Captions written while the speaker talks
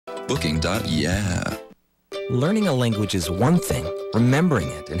Booking.yeah. Learning a language is one thing. Remembering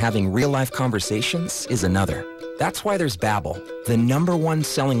it and having real-life conversations is another. That's why there's Babbel, the #1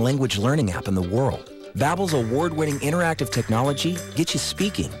 selling language learning app in the world. Babbel's award-winning interactive technology gets you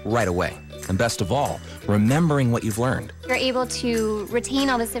speaking right away. And best of all, remembering what you've learned. You're able to retain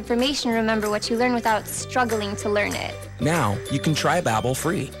all this information, remember what you learned without struggling to learn it. Now, you can try Babbel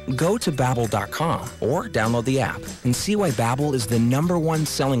free. Go to Babbel.com or download the app and see why Babbel is the #1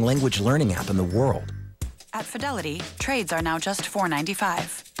 selling language learning app in the world. At Fidelity, trades are now just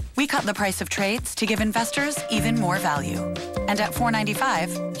 $4.95. We cut the price of trades to give investors even more value. And at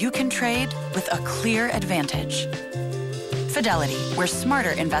 $4.95, you can trade with a clear advantage. Fidelity, where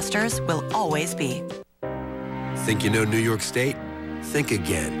smarter investors will always be. Think you know New York State? Think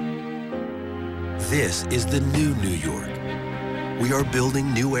again. This is the new New York. We are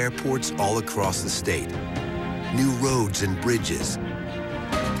building new airports all across the state. New roads and bridges.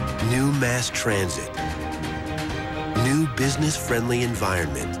 New mass transit. New business-friendly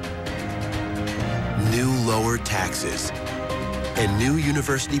environment. New lower taxes. And new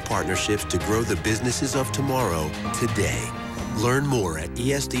university partnerships to grow the businesses of tomorrow today. Learn more at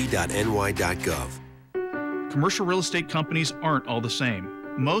esd.ny.gov. Commercial real estate companies aren't all the same.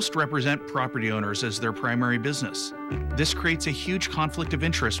 Most represent property owners as their primary business. This creates a huge conflict of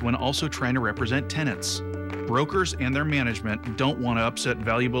interest when also trying to represent tenants. Brokers and their management don't want to upset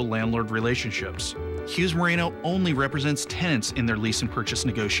valuable landlord relationships. Hughes Moreno only represents tenants in their lease and purchase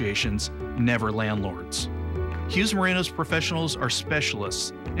negotiations, never landlords. Hughes Moreno's professionals are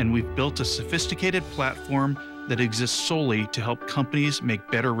specialists, and we've built a sophisticated platform that exists solely to help companies make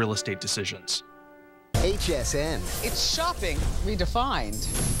better real estate decisions. HSN. It's shopping redefined.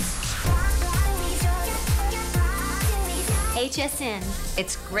 HSN.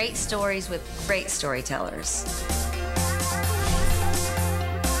 It's great stories with great storytellers.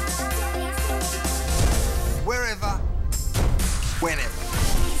 Wherever,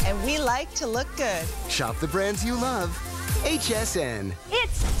 whenever. And we like to look good. Shop the brands you love. HSN.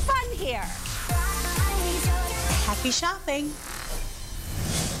 It's fun here. Happy shopping.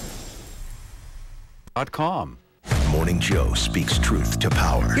 .com. Morning Joe speaks truth to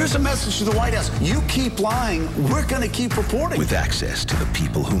power. Here's a message to the White House. You keep lying, we're going to keep reporting. With access to the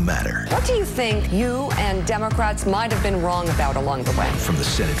people who matter. What do you think you and Democrats might have been wrong about along the way? From the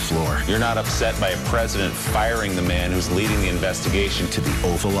Senate floor. You're not upset by a president firing the man who's leading the investigation. To the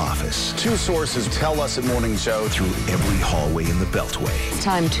Oval Office. Two sources tell us at Morning Joe. Through every hallway in the Beltway. It's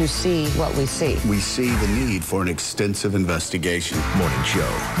time to see what we see. We see the need for an extensive investigation. Morning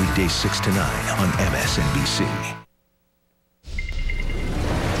Joe, weekdays 6 to 9 on MSNBC.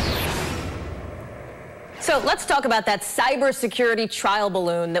 So let's talk about that cybersecurity trial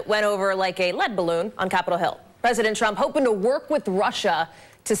balloon that went over like a lead balloon on Capitol Hill. President Trump hoping to work with Russia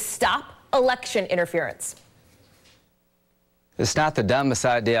to stop election interference. It's not the dumbest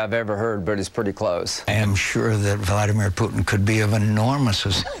idea I've ever heard, but it's pretty close. I am sure that Vladimir Putin could be of enormous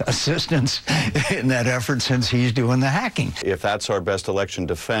assistance in that effort since he's doing the hacking. If that's our best election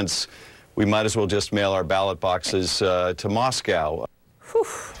defense, we might as well just mail our ballot boxes to Moscow. Whew.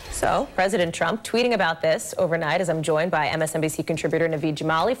 So, President Trump tweeting about this overnight as I'm joined by MSNBC contributor Naveed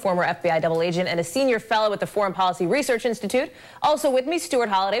Jamali, former FBI double agent and a senior fellow at the Foreign Policy Research Institute. Also with me, Stuart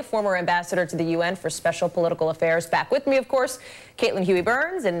Holliday, former ambassador to the UN for Special Political Affairs. Back with me, of course, Caitlin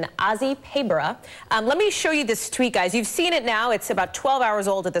Huey-Burns and Ozzy Pabera. Let me show you this tweet, guys. You've seen it now. It's about 12 hours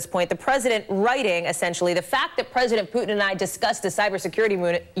old at this point. The president writing, essentially, the fact that President Putin and I discussed a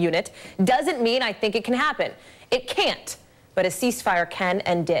cybersecurity unit doesn't mean I think it can happen. It can't. But a ceasefire can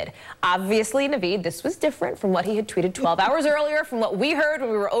and did. Obviously, Naveed, this was different from what he had tweeted 12 hours earlier, from what we heard when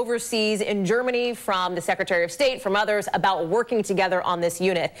we were overseas in Germany, from the Secretary of State, from others about working together on this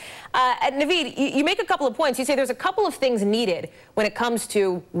unit. Naveed, you make a couple of points. You say there's a couple of things needed when it comes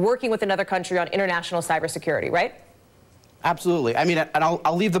to working with another country on international cybersecurity, right? Absolutely. I mean, and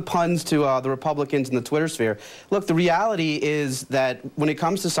I'll leave the puns to the Republicans in the Twitter sphere. Look, the reality is that when it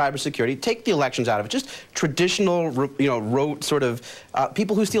comes to cybersecurity, take the elections out of it. Just traditional, rote sort of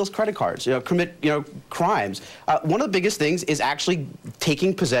people who steal credit cards, commit, crimes. One of the biggest things is actually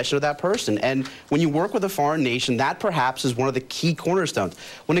taking possession of that person. And when you work with a foreign nation, that perhaps is one of the key cornerstones.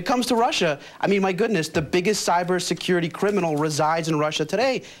 When it comes to Russia, I mean, my goodness, the biggest cybersecurity criminal resides in Russia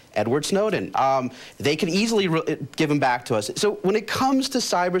today, Edward Snowden. They can easily give him back to us. So when it comes to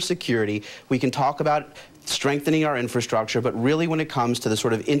cybersecurity, we can talk about strengthening our infrastructure, but really when it comes to the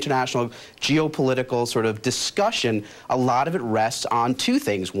sort of international geopolitical sort of discussion, a lot of it rests on two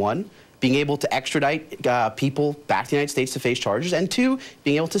things. One, being able to extradite people back to the United States to face charges, and 2,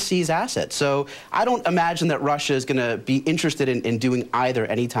 being able to seize assets. So I don't imagine that Russia is going to be interested in doing either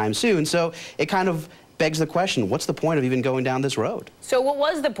anytime soon. So it kind of begs the question, what's the point of even going down this road? So what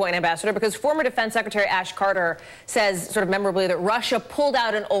was the point, Ambassador? Because former Defense Secretary Ash Carter says sort of memorably that Russia pulled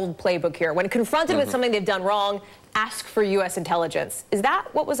out an old playbook here. When confronted with something they've done wrong, ask for U.S. intelligence. Is that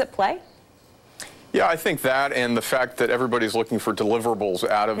what was at play? Yeah, I think that, and the fact that everybody's looking for deliverables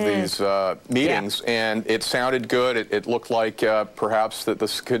out of these meetings, and it sounded good. It looked like perhaps that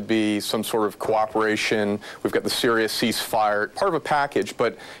this could be some sort of cooperation. We've got the Syria ceasefire, part of a package,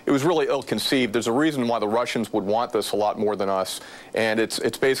 but it was really ill-conceived. There's a reason why the Russians would want this a lot more than us, and it's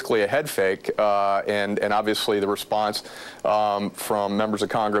basically a head fake, and obviously the response from members of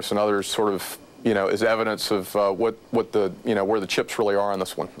Congress and others sort of, is evidence of what the, where the chips really are on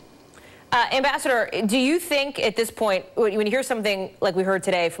this one. Ambassador, do you think at this point, when you hear something like we heard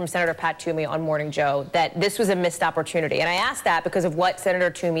today from Senator Pat Toomey on Morning Joe, that this was a missed opportunity? And I ask that because of what Senator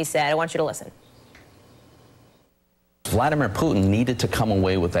Toomey said. I want you to listen. Vladimir Putin needed to come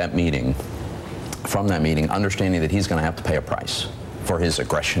away with that meeting, from that meeting, understanding that he's going to have to pay a price for his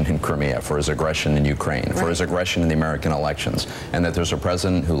aggression in Crimea, for his aggression in Ukraine, for his aggression in the American elections, and that there's a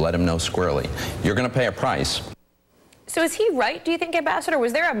president who let him know squarely, you're going to pay a price. So is he right, do you think, Ambassador?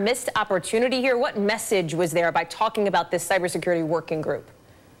 Was there a missed opportunity here? What message was there by talking about this cybersecurity working group?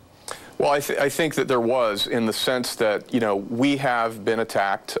 Well, I think that there was, in the sense that, we have been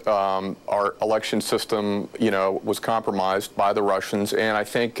attacked. Our election system, was compromised by the Russians, and I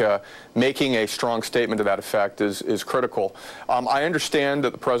think making a strong statement to that effect is critical. I understand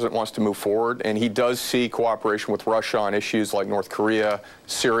that the president wants to move forward, and he does see cooperation with Russia on issues like North Korea,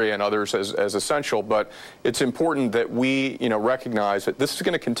 Syria, and others as essential, but it's important that we, recognize that this is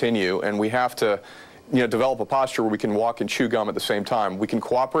going to continue, and we have to develop a posture where we can walk and chew gum at the same time. We can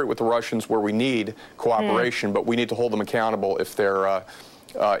cooperate with the Russians where we need cooperation, but we need to hold them accountable if they're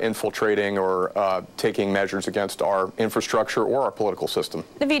infiltrating or taking measures against our infrastructure or our political system.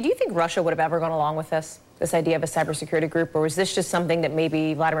 Naveed, do you think Russia would have ever gone along with this idea of a cybersecurity group, or was this just something that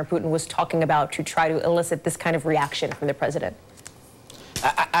maybe Vladimir Putin was talking about to try to elicit this kind of reaction from the president?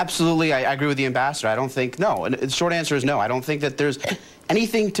 Absolutely, I agree with the ambassador. I don't think, no. And the short answer is no. I don't think that there's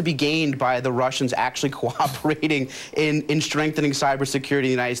anything to be gained by the Russians actually cooperating in strengthening cybersecurity in the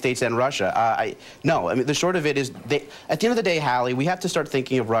United States and Russia. No, I mean, the short of it is, at the end of the day, Hallie, we have to start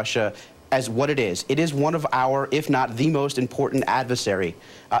thinking of Russia as what it is. It is one of our, if not the most important adversary.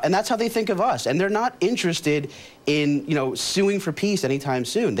 And that's how they think of us. And they're not interested in, suing for peace anytime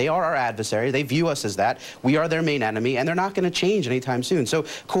soon. They are our adversary. They view us as that. We are their main enemy, and they're not going to change anytime soon. So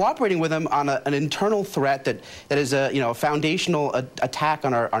cooperating with them on an internal threat that is a foundational attack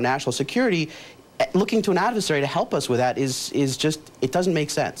on our national security, looking to an adversary to help us with that is just, it doesn't make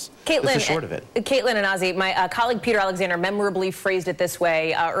sense. Caitlin, that's the short of it. Caitlin and Ozzy, my colleague Peter Alexander memorably phrased it this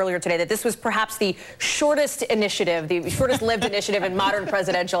way earlier today, that this was perhaps the shortest initiative, the shortest lived initiative in modern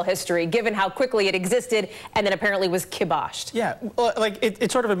presidential history, given how quickly it existed and then apparently was kiboshed. Yeah, well, like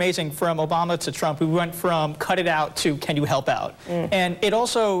it's sort of amazing, from Obama to Trump, we went from cut it out to can you help out? And it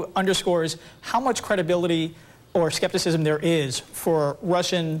also underscores how much credibility or skepticism there is for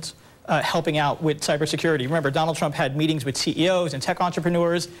Russians helping out with cybersecurity. Remember, Donald Trump had meetings with CEOs and tech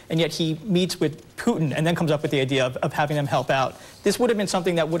entrepreneurs, and yet he meets with Putin and then comes up with the idea of having them help out. This would have been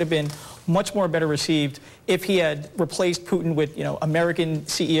something that would have been much more better received if he had replaced Putin with, American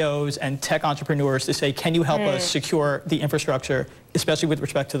CEOs and tech entrepreneurs to say, can you help us secure the infrastructure, especially with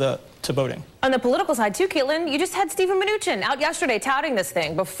respect to voting. On the political side, too, Caitlin, you just had Stephen Mnuchin out yesterday touting this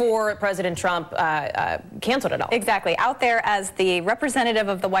thing before President Trump canceled it all. Exactly. Out there as the representative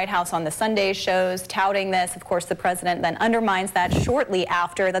of the White House on the Sunday shows, touting this. Of course, the president then undermines that shortly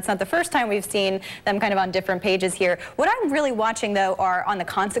after. That's not the first time we've seen them kind of on different pages here. What I'm really watching, though, are on the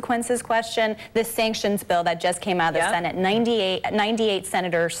consequences question, this sanctions bill that just came out of the Senate. 98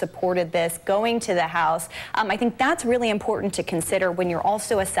 senators supported this going to the House. I think that's really important to consider when you're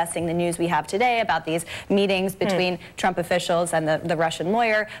also assessing the news we have today about these meetings between Trump officials and the Russian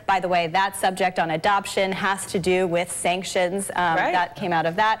lawyer. By the way, that subject on adoption has to do with sanctions that came out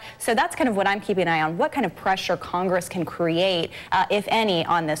of that. So that's kind of what I'm keeping an eye on, what kind of pressure Congress can create, if any,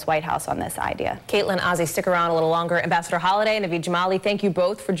 on this White House on this idea. Caitlin, Ozzy, stick around a little longer. Ambassador Holliday and Naveed Jamali, thank you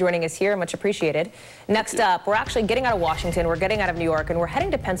both for joining us here. Much appreciated. Next up, we're actually getting out of Washington, we're getting out of New York, and we're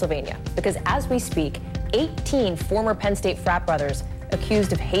heading to Pennsylvania, because as we speak, 18 former Penn State frat brothers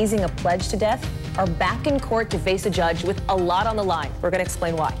accused of hazing a pledge to death are back in court to face a judge with a lot on the line. We're going to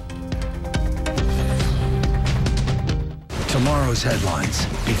explain why. Tomorrow's headlines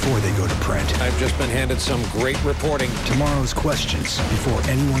before they go to print. I've just been handed some great reporting. Tomorrow's questions before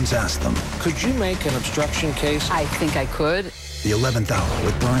anyone's asked them. Could you make an obstruction case? I think I could. The 11th Hour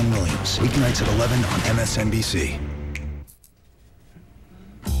with Brian Williams. Weeknights at 11 on MSNBC.